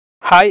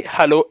Hi,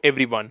 hello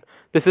everyone.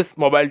 This is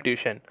mobile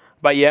tuition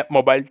by a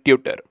mobile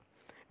tutor.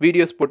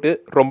 Videos போட்டு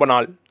ரொம்ப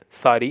நாள்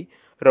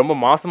ரொம்ப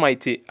மாதம்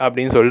ஆயிடுச்சு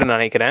அப்படின்னு சொல்லிட்டு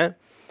நினைக்கிறேன்.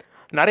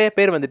 நிறைய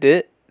பேர் வந்துட்டு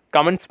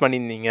கமெண்ட்ஸ்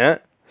பண்ணியிருந்தீங்க.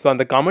 ஸோ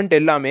அந்த கமெண்ட்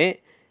எல்லாமே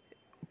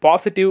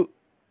பாசிட்டிவ்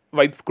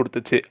வைப்ஸ்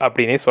கொடுத்துச்சு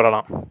அப்படின்னே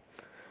சொல்லலாம்.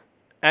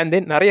 அண்ட்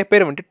தென் நிறைய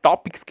பேர் வந்துட்டு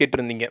டாபிக்ஸ்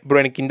கேட்டிருந்தீங்க.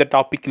 ப்ரோ எனக்கு இந்த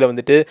டாப்பிக்கில்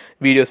வந்துட்டு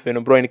வீடியோஸ்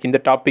வேணும், ப்ரோ எனக்கு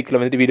இந்த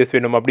டாப்பிக்கில் வந்துட்டு வீடியோஸ்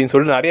வேணும் அப்படின்னு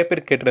சொல்லிட்டு நிறைய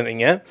பேர்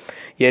கேட்டிருந்தீங்க.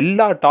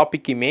 எல்லா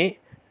டாப்பிக்குமே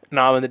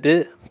நான் வந்துட்டு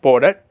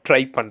போட ட்ரை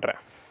பண்ணுறேன்.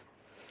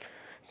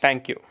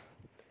 தேங்க்யூ.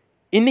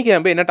 இன்றைக்கி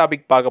நம்ம என்ன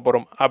டாபிக் பார்க்க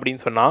போகிறோம்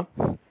அப்படின்னு சொன்னால்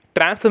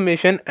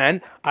transformation and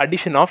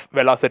addition of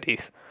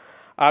velocities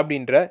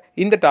அப்படின்ற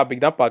இந்த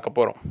டாபிக் தான் பார்க்க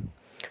போகிறோம்.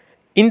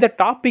 இந்த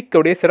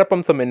டாப்பிக்கோடைய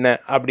சிறப்பம்சம் என்ன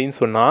அப்படின்னு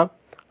சொன்னால்,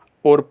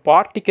 ஒரு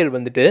பார்ட்டிக்கல்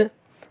வந்துட்டு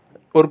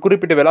ஒரு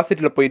குறிப்பிட்ட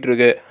வெலாசிட்டியில்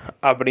போயிட்டுருக்கு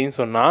அப்படின்னு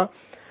சொன்னால்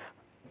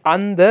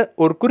அந்த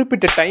ஒரு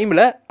குறிப்பிட்ட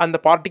டைமில் அந்த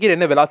பார்ட்டிக்கல்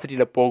என்ன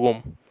வெலாசிட்டியில் போகும்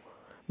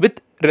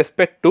with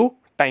respect to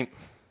time.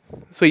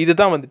 So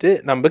இதுதான் வந்துட்டு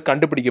நம்ம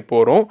கண்டுபிடிக்க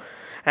போகிறோம்.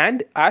 And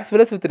as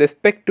well us with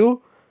respect to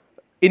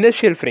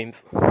inertial frames.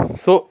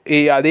 So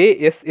அதே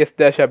எஸ்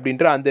டேஷ்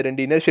அப்படின்ற அந்த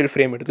ரெண்டு இனர்ஷியல்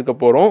ஃப்ரேம் எடுத்துக்க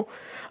போகிறோம்.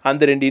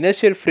 அந்த ரெண்டு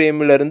இனர்ஷியல்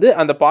ஃப்ரேம்லேருந்து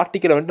அந்த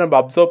பார்ட்டிக்கலை வந்துட்டு நம்ம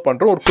அப்சர்வ்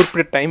பண்ணுறோம் ஒரு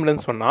குறிப்பிட்ட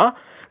டைம்லன்னு சொன்னால்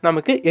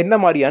நமக்கு என்ன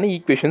மாதிரியான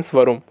ஈக்குவேஷன்ஸ்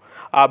வரும்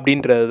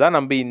அப்படின்றது தான்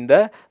நம்ம இந்த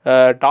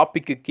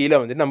டாப்பிக்கு கீழே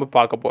வந்துட்டு நம்ம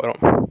பார்க்க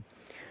போகிறோம்.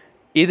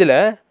 இதில்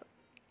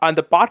அந்த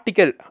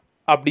பார்ட்டிக்கல்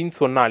அப்படின்னு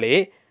சொன்னாலே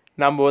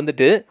நம்ம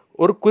வந்துட்டு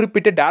ஒரு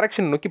குறிப்பிட்ட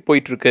டைரக்ஷன் நோக்கி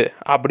போயிட்டுருக்கு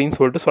அப்படின்னு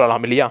சொல்லிட்டு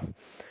சொல்லலாம் இல்லையா.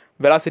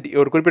 வெலாசிட்டி,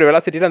 ஒரு குறிப்பிட்ட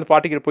வெலாசிட்டியில் அந்த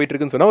பார்ட்டிக்கல்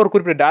போயிட்டுருக்குன்னு சொன்னால் ஒரு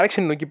குறிப்பிட்ட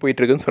டைரக்ஷன் நோக்கி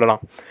போயிட்டுருக்குன்னு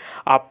சொல்லலாம்.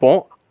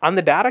 அப்போது அந்த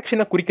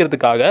டைரக்ஷனை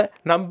குறிக்கிறதுக்காக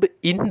நம்ம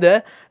இந்த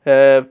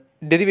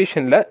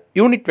டெரிவேஷனில்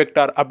யூனிட்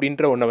வெக்டார்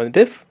அப்படின்ற ஒன்றை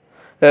வந்துட்டு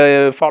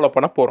ஃபாலோ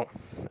பண்ண போகிறோம்.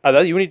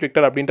 அதாவது யூனிட்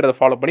வெக்டார் அப்படின்றத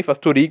ஃபாலோ பண்ணி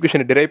ஃபஸ்ட்டு ஒரு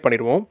ஈக்குவேஷனை டிரைவ்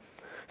பண்ணிடுவோம்.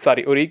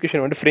 ஒரு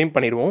ஈக்குவேஷன் வந்துட்டு ஃப்ரேம்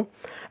பண்ணிடுவோம்.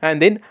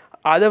 அண்ட் தென்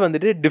அதை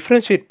வந்துட்டு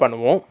டிஃப்ரென்ஷியேட்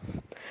பண்ணுவோம்.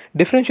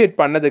 டிஃப்ரென்ஷியேட்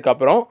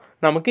பண்ணதுக்கப்புறம்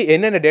நமக்கு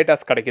என்னென்ன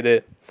டேட்டாஸ் கிடைக்குது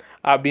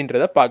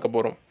அப்படின்றத பார்க்க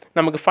போகிறோம்.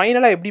 நமக்கு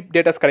ஃபைனலாக எப்படி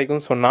டேட்டாஸ்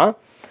கிடைக்கும்னு சொன்னால்,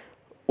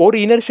 ஒரு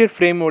இனர்ஷியல்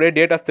ஃப்ரேமோடைய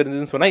டேட்டாஸ்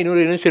தெரிஞ்சுன்னு சொன்னால்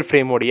இன்னொரு இனர்ஷியல்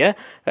ஃப்ரேமோடைய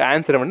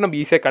ஆன்சரை வந்துட்டு நம்ம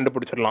ஈஸியாக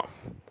கண்டுபிடிச்சிடலாம்.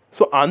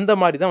 ஸோ அந்த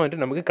மாதிரி தான்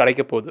வந்துட்டு நமக்கு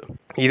கிடைக்க போகுது.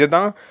 இதை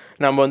தான்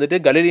நம்ம வந்துட்டு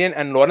கலிலியன்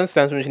அண்ட் லாரன்ஸ்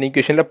டிரான்ஸ்ஃபர்மேஷன்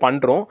ஈக்குவேஷனில்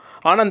பண்ணுறோம்.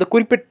 ஆனால் அந்த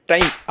குறிப்பிட்ட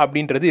டைம்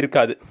அப்படின்றது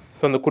இருக்காது.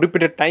 ஸோ அந்த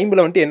குறிப்பிட்ட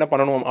டைமில் வந்துட்டு என்ன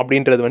பண்ணணும்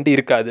அப்படின்றது வந்துட்டு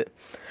இருக்காது.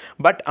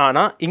 பட்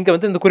ஆனால் இங்கே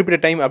வந்து இந்த குறிப்பிட்ட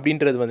டைம்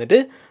அப்படின்றது வந்துட்டு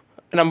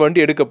நம்ம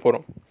வந்துட்டு எடுக்க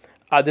போகிறோம்.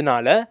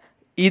 அதனால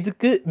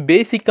இதுக்கு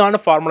பேசிக்கான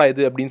ஃபார்முலா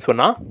எது அப்படின்னு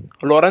சொன்னால்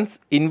லாரன்ஸ்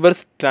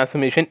இன்வர்ஸ்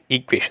டிரான்ஸ்ஃபர்மேஷன்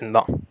ஈக்குவேஷன்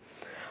தான்.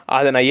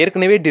 அதை நான்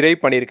ஏற்கனவே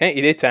டிரைவ் பண்ணியிருக்கேன்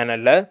இதே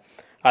சேனலில்.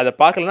 அதை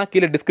பார்க்கலன்னா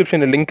கீழே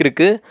டிஸ்கிரிப்ஷனில் லிங்க்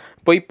இருக்குது,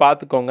 போய்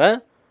பார்த்துக்கோங்க.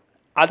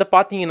 அதை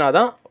பார்த்தீங்கன்னா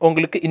தான்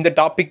உங்களுக்கு இந்த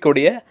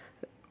டாப்பிக்குடைய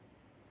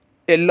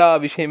எல்லா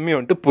விஷயமே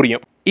வந்துட்டு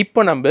புரியும்.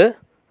 இப்போ நம்ம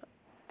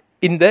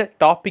இந்த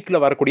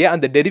டாப்பிக்கில் வரக்கூடிய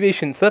அந்த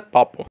டெரிவேஷன்ஸை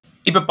பார்ப்போம்.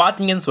 இப்போ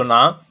பார்த்தீங்கன்னு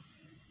சொன்னால்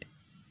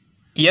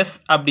எஸ்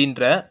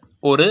அப்படின்ற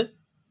ஒரு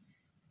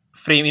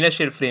frame,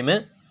 inertial frame,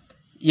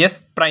 S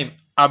prime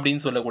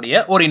அப்படின்னு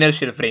சொல்லக்கூடிய ஒரு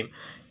இனர்ஷியல் ஃப்ரேம்,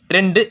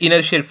 ரெண்டு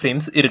இனர்ஷியல்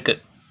ஃப்ரேம்ஸ் இருக்குது.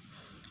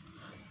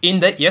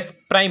 இந்த எஸ்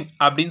ப்ரைம்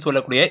அப்படின்னு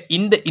சொல்லக்கூடிய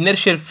இந்த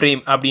இனர்ஷியல்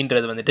ஃப்ரேம்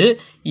அப்படின்றது வந்துட்டு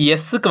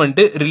எஸ்ஸுக்கு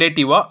வந்துட்டு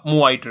ரிலேட்டிவாக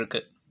மூவ் ஆகிட்டுருக்கு.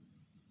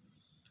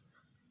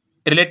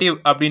 ரிலேட்டிவ்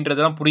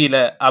அப்படின்றதெல்லாம் புரியல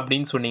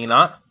அப்படின்னு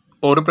சொன்னீங்கன்னா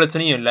ஒரு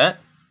பிரச்சனையும் இல்லை.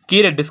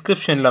 கீழே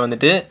டிஸ்கிரிப்ஷனில்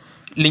வந்துட்டு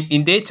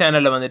இதே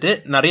சேனலில் வந்துட்டு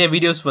நிறைய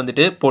வீடியோஸ்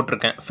வந்துட்டு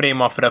போட்டிருக்கேன்.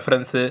 Frame of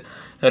reference,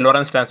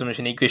 Lawrence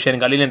transformation equation,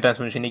 Galilean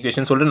transformation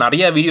equation சொல்லிட்டு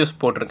நிறையா வீடியோஸ்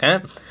போட்டிருக்கேன்.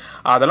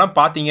 அதெல்லாம்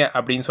பார்த்தீங்க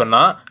அப்படின்னு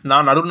சொன்னால்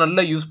நான்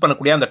நடுநல்ல யூஸ்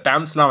பண்ணக்கூடிய அந்த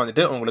டேர்ம்ஸ்லாம்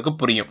வந்துட்டு உங்களுக்கு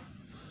புரியும்.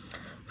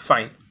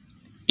 ஃபைன்.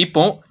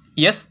 இப்போ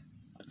S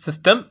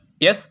system,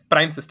 S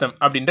prime system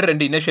அப்படின்ற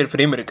ரெண்டு இனர்ஷியல்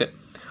ஃப்ரேம் இருக்குது.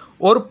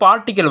 ஒரு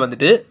பார்ட்டிக்கல்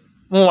வந்துட்டு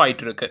மூவ்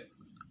ஆகிட்டு இருக்கு,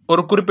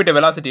 ஒரு குறிப்பிட்ட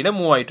வெலாசிட்டியில்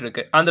மூவ் ஆகிட்டு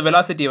இருக்கு. அந்த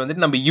வெலாசிட்டியை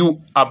வந்துட்டு நம்ம யூ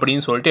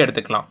அப்படின்னு சொல்லிட்டு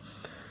எடுத்துக்கலாம்.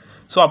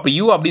 ஸோ அப்போ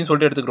யூ அப்படின்னு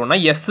சொல்லிட்டு எடுத்துக்கிறோம்னா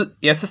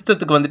எஸ்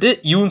சிஸ்டத்துக்கு வந்துட்டு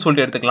யூன்னு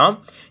சொல்லிட்டு எடுத்துக்கலாம்.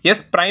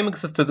 எஸ்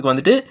ப்ரைமுக்கு சிஸ்டத்துக்கு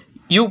வந்துட்டு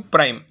யூ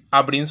ப்ரைம்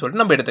அப்படின்னு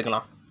சொல்லிட்டு நம்ம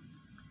எடுத்துக்கலாம்.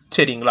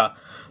 சரிங்களா?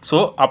 ஸோ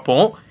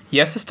அப்போது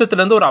எஸ்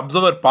சிஸ்டத்துலேருந்து ஒரு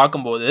அப்சர்வர்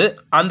பார்க்கும்போது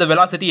அந்த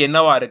வெலாசிட்டி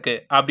என்னவா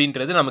இருக்குது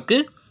அப்படின்றது நமக்கு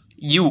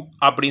யூ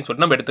அப்படின்னு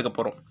சொல்லிட்டு நம்ம எடுத்துக்க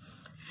போகிறோம்.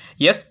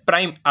 எஸ்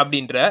ப்ரைம்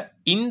அப்படின்ற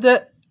இந்த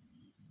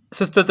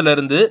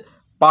சிஸ்டத்துலேருந்து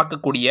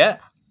பார்க்கக்கூடிய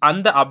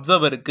அந்த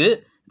அப்சர்வருக்கு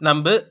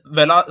நம்ம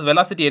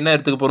வெலாசிட்டி என்ன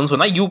எடுத்துக்க போகிறோம்னு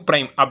சொன்னால் யூ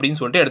ப்ரைம் அப்படின்னு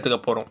சொல்லிட்டு எடுத்துக்க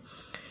போகிறோம்.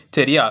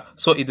 சரியா?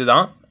 ஸோ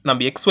இதுதான்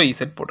நம்ம XY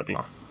செட்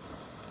போட்டுக்கலாம்.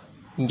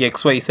 இங்கே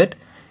XY செட்,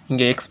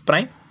 இங்கே X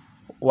prime,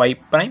 Y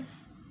prime,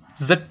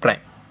 Z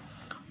prime.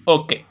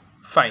 Okay,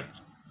 fine.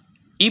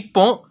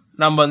 இப்போ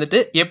நம்ம வந்துட்டு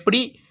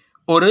எப்படி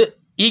ஒரு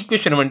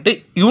ஈக்குவேஷன் வந்துட்டு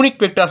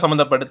யூனிட் வெக்டார்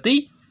சம்மந்தப்படுத்தி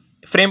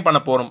ஃப்ரேம்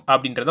பண்ண போகிறோம்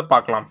அப்படின்றத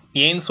பார்க்கலாம்.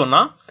 ஏன்னு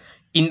சொன்னால்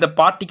இந்த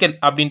பார்ட்டிக்கல்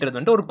அப்படின்றது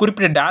வந்துட்டு ஒரு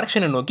குறிப்பிட்ட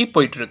டைரக்ஷனை நோக்கி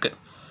போயிட்டுருக்கு.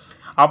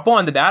 அப்போது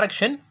அந்த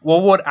டைரக்ஷன்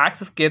ஒவ்வொரு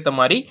ஆக்சிஸ்க்கு ஏற்ற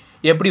மாதிரி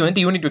எப்படி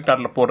வந்துட்டு யூனிட்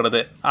வெக்டாரில்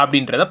போடுறது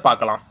அப்படின்றத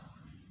பார்க்கலாம்.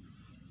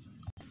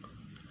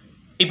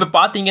 இப்போ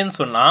பார்த்தீங்கன்னு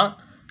சொன்னால்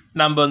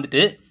நம்ம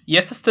வந்துட்டு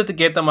எஸ்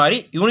சிஸ்டத்துக்கு ஏற்ற மாதிரி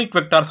யூனிட்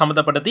வெக்டார்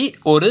சம்மந்தப்படுத்தி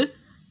ஒரு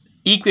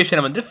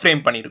ஈக்குவேஷனை வந்துட்டு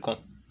ஃப்ரேம் பண்ணியிருக்கோம்.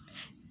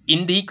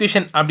 இந்த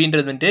ஈக்குவேஷன்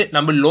அப்படின்றது வந்துட்டு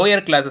நம்ம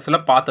லோயர்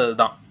கிளாஸஸில் பார்த்தது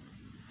தான்.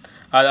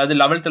 அதாவது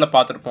 11th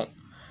பார்த்துருப்போம்.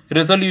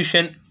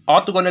 Resolution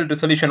orthogonal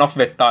resolution of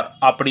vector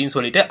அப்படின்னு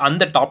சொல்லிட்டு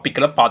அந்த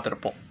டாப்பிக்கில்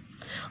பார்த்துருப்போம்.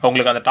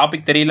 உங்களுக்கு அந்த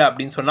டாபிக் தெரியல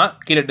அப்படின்னு சொன்னால்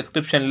கீழே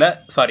டிஸ்கிரிப்ஷனில்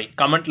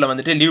கமெண்ட்டில்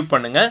வந்துட்டு லீவ்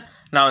பண்ணுங்கள்.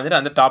 நான் வந்துட்டு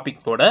அந்த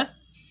டாபிக் போட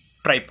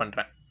ட்ரை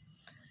பண்ணுறேன்.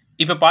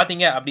 இப்போ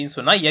பார்த்தீங்க அப்படின்னு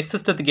சொன்னால் எக்ஸ்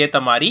சிஸ்டத்துக்கு ஏற்ற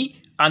மாதிரி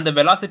அந்த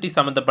வெலாசிட்டி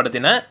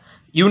சம்மந்தப்படுத்தின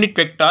யூனிட்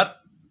வெக்டார்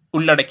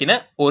உள்ளடக்கின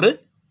ஒரு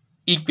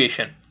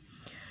equation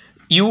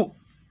u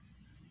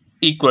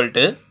equal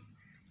to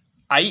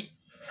I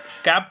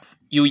cap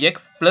ux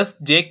plus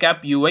j cap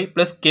uy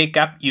plus k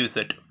cap uz.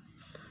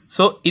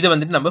 So இது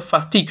வந்துட்டு நம்ம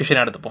ஃபஸ்ட்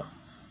ஈக்குவேஷன் எடுத்துப்போம்.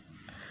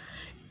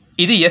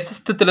 இது எஸ்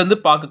சிஸ்டத்துலேருந்து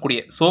பார்க்கக்கூடிய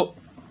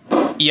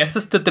எஸ்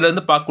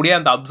சிஸ்டத்துலேருந்து பார்க்கக்கூடிய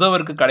அந்த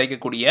அப்சர்வருக்கு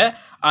கிடைக்கக்கூடிய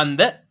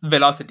அந்த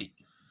velocity.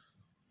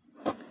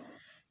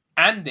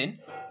 And then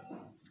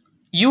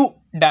u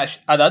dash,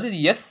 அதாவது இது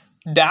எஸ்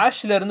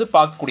டேஷ்லேருந்து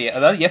பார்க்கக்கூடிய,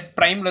 அதாவது எஸ்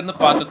ப்ரைம்லேருந்து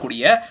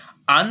பார்க்கக்கூடிய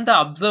அந்த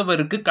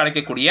அப்சர்வருக்கு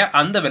கிடைக்கக்கூடிய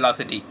அந்த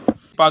வெலாசிட்டி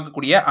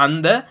பார்க்கக்கூடிய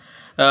அந்த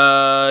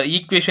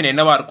ஈக்குவேஷன்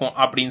என்னவா இருக்கும்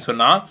அப்படின்னு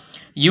சொன்னால்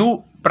u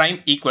prime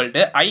equal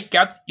to I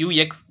caps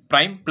ux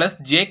prime plus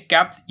j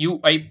caps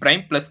ui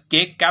prime plus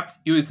k caps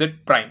uz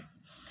prime.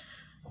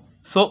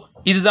 So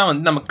இதுதான்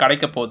வந்து நமக்கு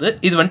கிடைக்க போகுது.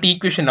 இது வந்துட்டு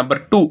ஈக்குவேஷன்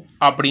நம்பர் 2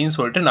 அப்படின்னு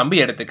சொல்லிட்டு நம்ம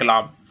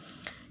எடுத்துக்கலாம்.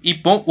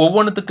 இப்போ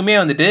ஒவ்வொன்றுத்துக்குமே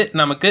வந்துட்டு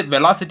நமக்கு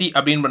வெலாசிட்டி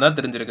அப்படின்னு தான்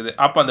தெரிஞ்சிருக்குது.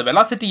 அப்போ அந்த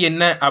வெலாசிட்டி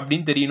என்ன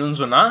அப்படின்னு தெரியணும்னு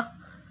சொன்னால்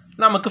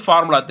நமக்கு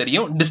ஃபார்முலா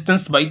தெரியும்,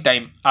 டிஸ்டன்ஸ் பை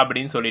டைம்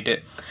அப்படின்னு சொல்லிட்டு.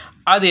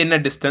 அது என்ன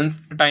டிஸ்டன்ஸ்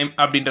டைம்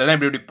அப்படின்றத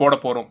எப்படி போட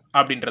போகிறோம்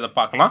அப்படின்றத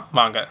பார்க்கலாம்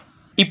வாங்க.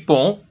 இப்போ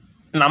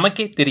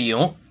நமக்கே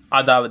தெரியும்,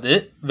 அதாவது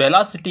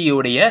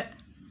வெலாசிட்டியோடைய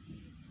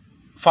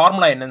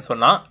ஃபார்முலா என்னன்னு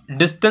சொன்னால்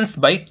டிஸ்டன்ஸ்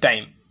பை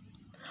டைம்.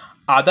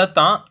 அதை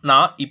தான்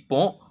நான்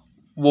இப்போ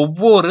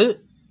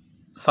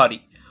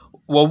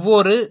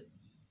ஒவ்வொரு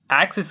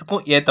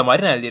ஆக்சிஸுக்கும் ஏற்ற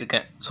மாதிரி நான்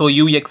எழுதியிருக்கேன். So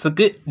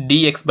யூஎக்ஸுக்கு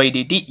dx by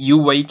DD,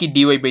 யூஒய்க்கு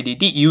dy by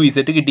DD,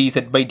 யூஇசட்டுக்கு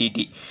டிஇசட் by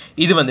DD.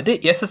 இது வந்துட்டு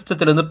எஸ்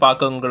சிஸ்டத்துலேருந்து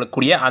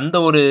பார்க்கக்கூடிய அந்த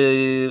ஒரு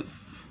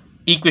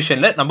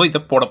ஈக்குவேஷனில் நம்ம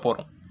இதை போட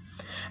போகிறோம்.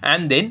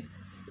 And then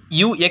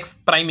ux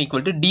prime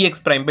equal to dx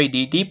prime by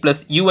dt plus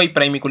uy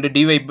prime equal to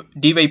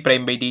dy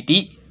prime by dt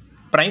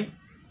prime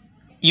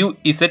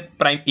uz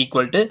prime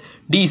equal to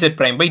dz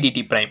prime by dt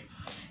prime.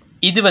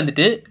 இது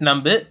வந்துட்டு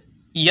நம்ம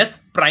s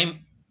prime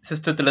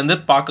சிஸ்டத்துலேருந்து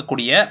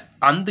பார்க்கக்கூடிய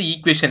அந்த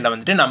ஈக்குவேஷனில்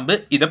வந்துட்டு நம்ம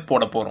இதை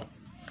போட போகிறோம்.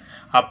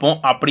 அப்போ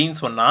அப்படின்னு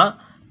சொன்னால்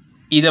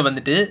இதை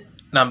வந்துட்டு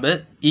நம்ம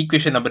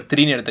ஈக்குவேஷன் நம்பர்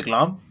 3ன்னு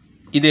எடுத்துக்கலாம்.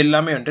 இது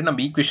எல்லாமே வந்துட்டு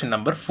நம்ம ஈக்குவேஷன்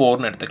நம்பர்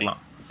 4ன்னு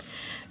எடுத்துக்கலாம்.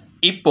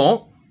 இப்போ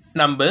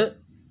நம்ம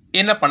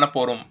என்ன பண்ண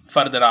போகிறோம்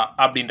ஃபர்தரா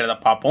அப்படின்றத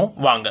பார்ப்போம்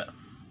வாங்க.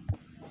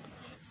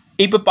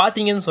 இப்போ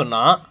பார்த்தீங்கன்னு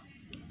சொன்னால்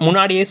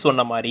முன்னாடியே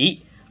சொன்ன மாதிரி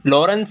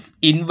லோரன்ஸ்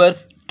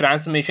இன்வர்ஸ்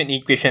டிரான்ஸ்ஃபர்மேஷன்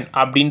ஈக்குவேஷன்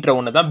அப்படின்ற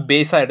ஒன்று தான்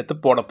பேஸாக எடுத்து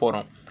போட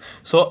போகிறோம்.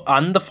 ஸோ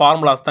அந்த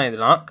ஃபார்முலாஸ் தான்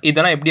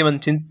இதெல்லாம் எப்படி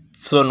வந்துச்சுன்னு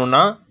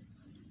சொல்லணுன்னா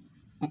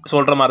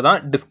சொல்கிற மாதிரி தான்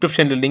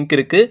டிஸ்கிரிப்ஷனில் லிங்க்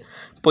இருக்குது,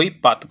 போய்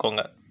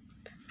பார்த்துக்கோங்க.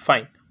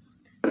 ஃபைன்.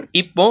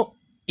 இப்போது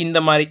இந்த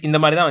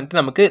மாதிரி தான்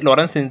வந்துட்டு நமக்கு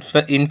லோரன்ஸ்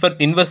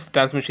இன்வர்ஸ்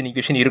டிரான்ஸ்ஃபர்மேஷன்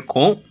ஈக்குவேஷன்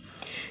இருக்கும்.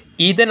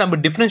 இதை நம்ம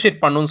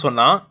டிஃப்ரென்ஷியேட் பண்ணணும்னு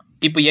சொன்னால்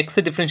இப்போ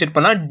எக்ஸ் டிஃப்ரென்ஷியேட்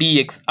பண்ணால்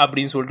டிஎக்ஸ்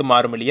அப்படின்னு சொல்லிட்டு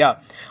மாறும் இல்லையா?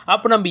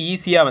 அப்போ நம்ம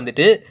ஈஸியாக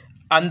வந்துட்டு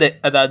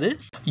அதாவது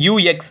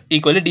UX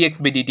equal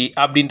dx by DD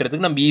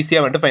அப்படின்றதுக்கு நம்ம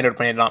ஈஸியாக வந்துட்டு ஃபைண்ட் அவுட்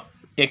பண்ணிடலாம்.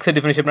 எக்ஸை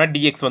டிஃப்ரென்ஷியேட் பண்ணால்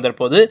டிஎக்ஸ் வந்துற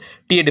போது,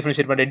 டியை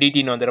டிஃப்ரென்ஷியேட் பண்ண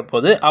டிடின்னு வந்துற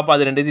போது, அப்போ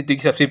அது ரெண்டு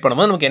தூக்கி சப்ஸ்டிட்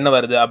பண்ணும்போது நமக்கு என்ன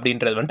வருது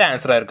அப்படின்றது வந்துட்டு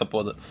ஆன்சராக இருக்க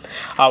போகுது.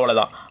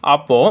 அவ்வளோதான்.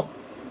 அப்போது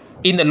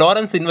இந்த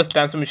லோரன்ஸ் இன்வர்ஸ்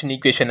டிரான்ஸ்ஃபர்மேஷன்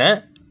ஈக்குவேஷனை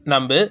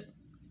நம்ம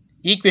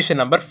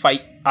ஈக்குவேஷன் நம்பர்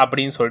 5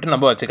 அப்படின்னு சொல்லிட்டு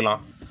நம்ம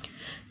வச்சுக்கலாம்.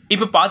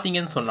 இப்போ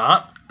பார்த்தீங்கன்னு சொன்னால்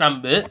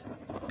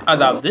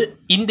அதாவது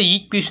இந்த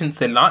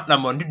ஈக்குவேஷன்ஸ் எல்லாம்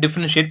நம்ம வந்து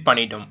டிஃப்ரென்ஷியேட்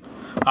பண்ணிட்டோம்.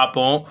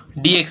 அப்போது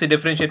டிஎக்ஸை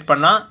டிஃப்ரென்ஷியேட்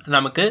பண்ணால்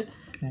நமக்கு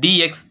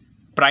dx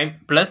prime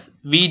plus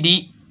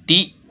விடிடி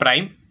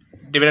prime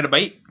divided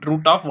by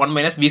root of 1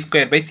 minus V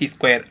square by C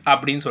square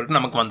அப்படின்னு சொல்லிட்டு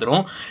நமக்கு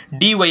வந்துடும்.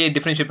 டிஒயை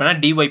டிஃப்ரென்ஷியேட்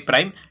பண்ணால் டிஒய்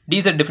ப்ரைம்,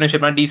 டிசெட்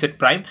டிஃப்ரென்ஷியேட் பண்ணால் டிசெட்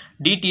ப்ரைம்,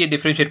 டிடியை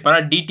டிஃப்ரென்ஷியேட்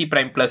பண்ணால் DD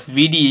prime plus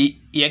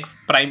v dx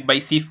prime by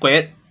C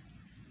square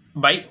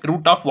by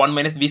root of 1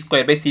 minus V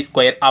square by C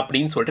square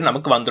அப்படின்னு சொல்லிட்டு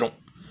நமக்கு வந்துடும்.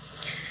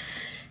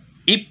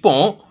 இப்போ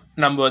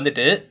நம்ம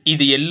வந்துட்டு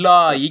இது எல்லா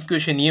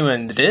ஈக்குவேஷனையும்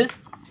வந்துட்டு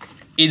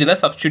இதில்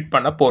சப்ஸ்டியூட்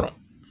பண்ண போகிறோம்.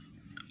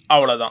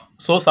 அவ்வளோதான்.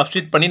 ஸோ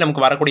சப்ஸ்டியூட் பண்ணி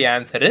நமக்கு வரக்கூடிய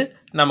ஆன்சரு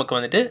நமக்கு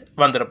வந்துட்டு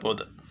வந்துட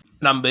போகுது.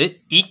 நம்ம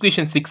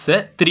ஈக்குவேஷன் 6ஐ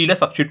 3ல்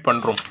சப்ஸ்டியூட்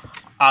பண்ணுறோம்.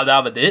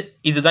 அதாவது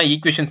இதுதான்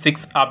ஈக்குவேஷன்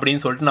 6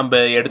 அப்படின்னு சொல்லிட்டு நம்ம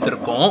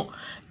எடுத்திருக்கோம்.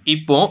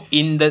 இப்போது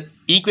இந்த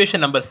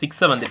ஈக்குவேஷன் நம்பர்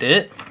 6ஐ வந்துட்டு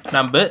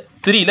நம்ம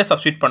 3ல்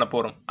சப்ஸ்டியூட் பண்ண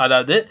போகிறோம்.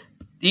 அதாவது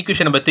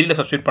ஈக்குவேஷன் நம்பர் 3ல்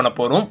சப்ஸ்டியூட் பண்ண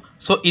போகிறோம்.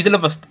 ஸோ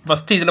இதில்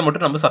ஃபஸ்ட்டு இதில்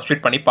மட்டும் நம்ம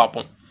சப்ஸ்டியூட் பண்ணி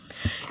பார்ப்போம்.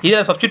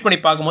 இதில் சப்ஸ்டியூட்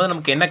பண்ணி பார்க்கும்போது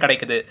நமக்கு என்ன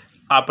கிடைக்குது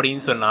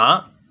அப்படின்னு சொன்னால்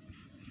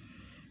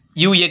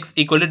UX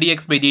equal to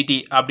dx by DD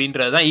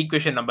அப்படின்றது தான்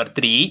ஈக்குவேஷன் நம்பர்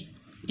 3.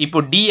 இப்போ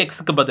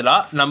டிஎக்ஸுக்கு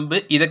பதிலாக நம்ம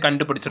இதை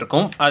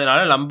கண்டுபிடிச்சிருக்கோம்,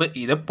 அதனால் நம்ம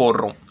இதை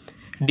போடுறோம்.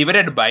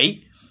 டிவைடட் பை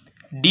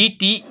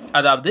டிடி,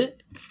 அதாவது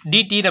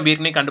டிடி நம்ம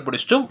ஏற்கனவே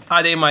கண்டுபிடிச்சிட்டோம்,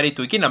 அதே மாதிரி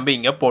தூக்கி நம்ம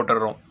இங்கே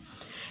போட்டுடுறோம்.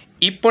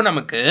 இப்போ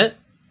நமக்கு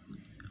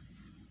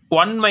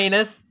 1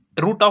 minus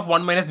root of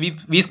 1 minus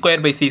V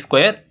square by C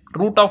square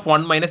root of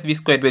 1 minus V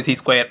square by C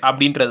square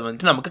அப்படின்றது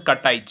வந்துட்டு நமக்கு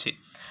கட் ஆயிடுச்சு.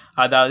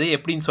 அதாவது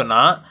எப்படின்னு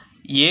சொன்னால்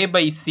ஏ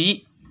by C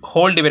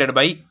whole divided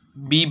by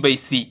b by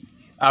c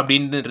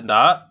அப்படின்னு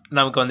இருந்தால்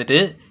நமக்கு வந்துட்டு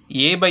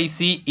a by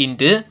c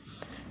into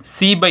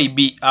c by b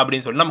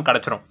அப்படின்னு சொல்லி நமக்கு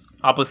கிடச்சிரும்.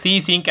 அப்போ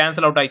சியும்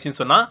கேன்சல் அவுட் ஆயிடுச்சுன்னு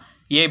சொன்னால்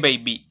a by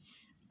b.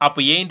 அப்போ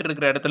ஏன்ட்டு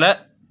இருக்கிற இடத்துல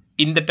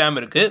இந்த டேர்ம்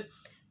இருக்குது,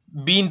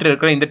 பீன்ற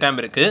இருக்கிற இந்த டேர்ம்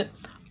இருக்குது.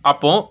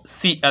 அப்போது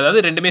சி அதாவது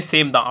ரெண்டுமே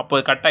சேம் தான்.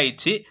 அப்போ கட்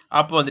ஆயிடுச்சு.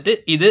 அப்போ வந்துட்டு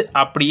இது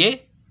அப்படியே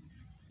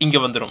இங்கே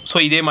வந்துடும். ஸோ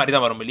இதே மாதிரி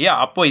தான் வரும் இல்லையா?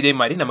 அப்போது இதே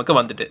மாதிரி நமக்கு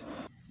வந்துட்டு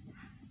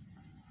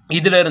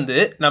இதிலேருந்து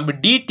நம்ம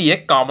டிடியை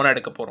காமனாக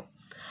எடுக்க போகிறோம்.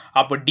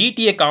 அப்போ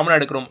டிடியை காமனாக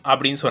எடுக்கிறோம்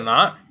அப்படின்னு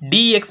சொன்னால்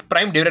dx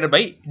prime divided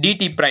by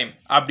DD prime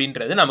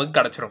அப்படின்றது நமக்கு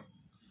கிடச்சிரும்.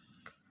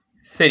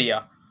 சரியா?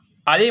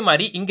 அதே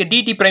மாதிரி இங்கே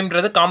டிடி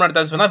ப்ரைம்ன்றது காமனாக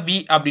எடுத்தாலும் சொன்னால் வி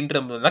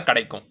அப்படின்றது தான்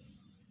கிடைக்கும்.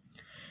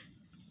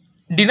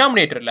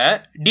 டினாமினேட்டரில்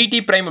டிடி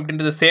ப்ரைம்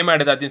அப்படின்றது சேமாக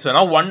எடுத்தாச்சுன்னு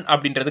சொன்னால் 1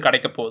 அப்படின்றது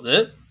கிடைக்க போகுது.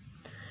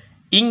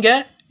 இங்கே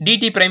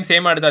டிடி ப்ரைம்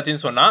சேமாக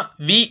எடுத்தாச்சுன்னு சொன்னால்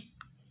we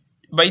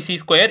by C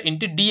square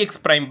into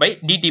dx prime by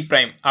DD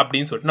prime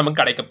அப்படின்னு சொல்லிட்டு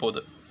நமக்கு கிடைக்க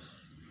போகுது.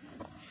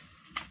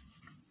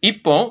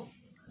 இப்போ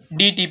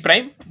டிடி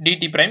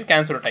ப்ரைம்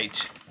கேன்சல் அவுட்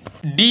ஆயிடுச்சு.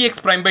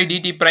 Dx prime by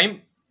DD prime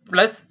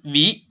plus v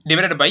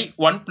divided by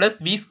 1 plus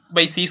v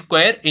by c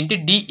square into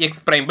dx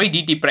prime by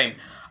dt prime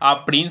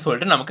அப்படின்னு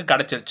சொல்லிட்டு நமக்கு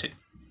கிடைச்சிருச்சு.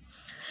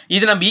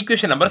 இது நம்ம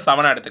ஈக்குவேஷன் நம்பர்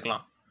 7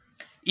 எடுத்துக்கலாம்.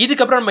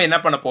 இதுக்கப்புறம் நம்ம என்ன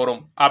பண்ண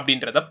போகிறோம்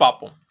அப்படின்றத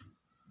பார்ப்போம்.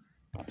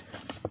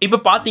 இப்போ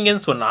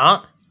பார்த்தீங்கன்னு சொன்னால்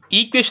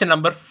ஈக்குவேஷன்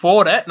நம்பர்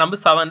 4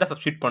 நம்ம 7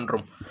 சப்ஸ்டியூட்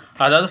பண்ணுறோம்.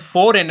 அதாவது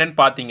 4 என்னன்னு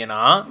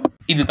பார்த்தீங்கன்னா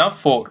இதுதான்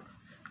 4.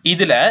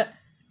 இதில்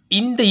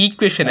இந்த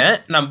ஈக்குவேஷனை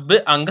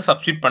நம்ம அங்கே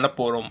சப்ஸ்டியூட் பண்ண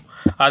போகிறோம்.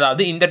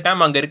 அதாவது இந்த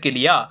டேர்ம் அங்கே இருக்கு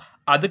இல்லையா,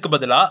 அதுக்கு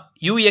பதிலாக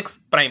யூஎக்ஸ்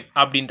ப்ரைம்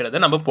அப்படின்றத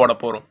நம்ம போட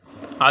போகிறோம்.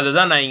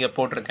 அதுதான் நான் இங்கே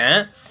போட்டிருக்கேன்.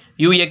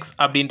 யூஎக்ஸ்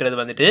அப்படின்றது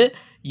வந்துட்டு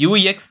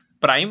யூஎக்ஸ்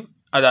ப்ரைம்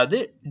அதாவது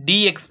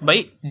டிஎக்ஸ் பை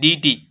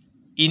டிடி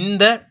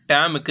இந்த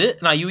டேர்முக்கு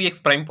நான்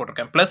யூஎக்ஸ் ப்ரைம்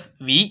போட்டிருக்கேன். Plus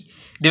we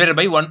divide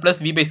by 1 plus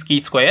we by C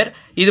square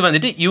இது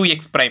வந்துட்டு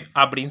யூஎக்ஸ் ப்ரைம்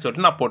அப்படின்னு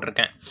சொல்லிட்டு நான்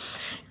போட்டிருக்கேன்.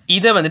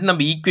 இதை வந்துட்டு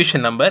நம்ம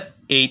ஈக்குவேஷன் நம்பர்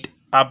 8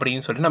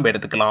 அப்படின்னு சொல்லிட்டு நம்ம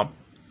எடுத்துக்கலாம்.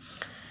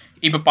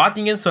 இப்போ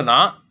பார்த்தீங்கன்னு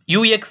சொன்னால்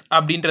யூஎக்ஸ்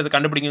அப்படின்றது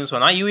கண்டுபிடிக்கணும்னு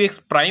சொன்னால்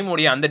யூஎக்ஸ்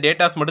ப்ரைமுடைய அந்த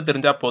டேட்டாஸ் மட்டும்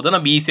தெரிஞ்சால் போதும்,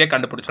 நம்ம ஈஸியாக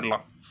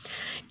கண்டுபிடிச்சிடலாம்.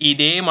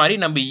 இதே மாதிரி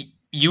நம்ம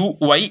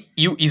யூஒய்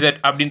யூஇசட்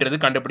அப்படின்றது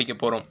கண்டுபிடிக்க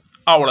போகிறோம்.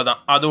 அவ்வளோதான்,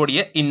 அதோடைய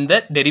இந்த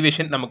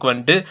டெரிவேஷன் நமக்கு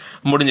வந்துட்டு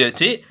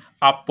முடிஞ்சிருச்சு.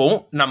 அப்போது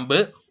நம்ம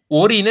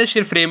ஒரு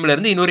இனர்ஷியல்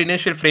ஃப்ரேம்லேருந்து இன்னொரு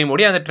இனர்ஷியல்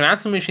ஃப்ரேமோடைய அந்த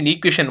டிரான்ஸ்ஃபர்மேஷன்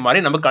ஈக்குவேஷன்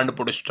மாதிரி நம்ம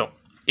கண்டுபிடிச்சிட்டோம்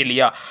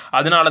இல்லையா?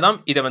 அதனால தான்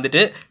இதை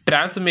வந்துட்டு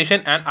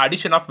transformation and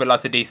addition of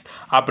velocities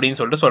அப்படின்னு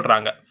சொல்லிட்டு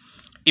சொல்கிறாங்க.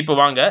 இப்போ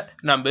வாங்க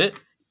நம்ம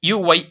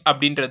uy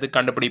அப்படின்றது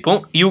கண்டுபிடிப்போம்,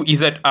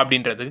 uz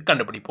அப்படின்றதுக்கு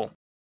கண்டுபிடிப்போம்.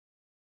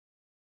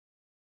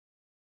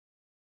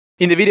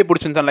 இந்த வீடியோ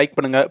பிடிச்சிருந்தா லைக்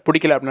பண்ணுங்கள்,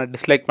 பிடிக்கல அப்படின்னா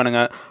டிஸ்லைக்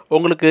பண்ணுங்கள்.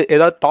 உங்களுக்கு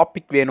ஏதாவது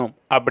டாபிக் வேணும்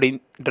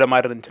அப்படின்ற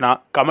மாதிரி இருந்துச்சுன்னா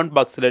கமெண்ட்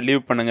பாக்ஸில்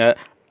லீவ் பண்ணுங்கள்.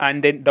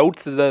 அண்ட் தென்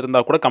டவுட்ஸ் எதாவது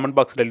இருந்தால் கூட கமெண்ட்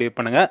பாக்ஸில் லீவ்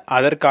பண்ணுங்கள்.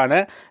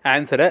 அதற்கான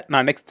ஆன்சரை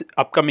நான் நெக்ஸ்ட்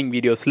அப்கமிங்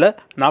வீடியோஸில்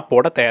நான்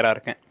போட தயாராக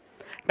இருக்கேன்.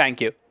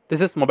 Thank you.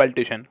 This is mobile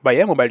tuition by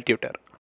a mobile tutor.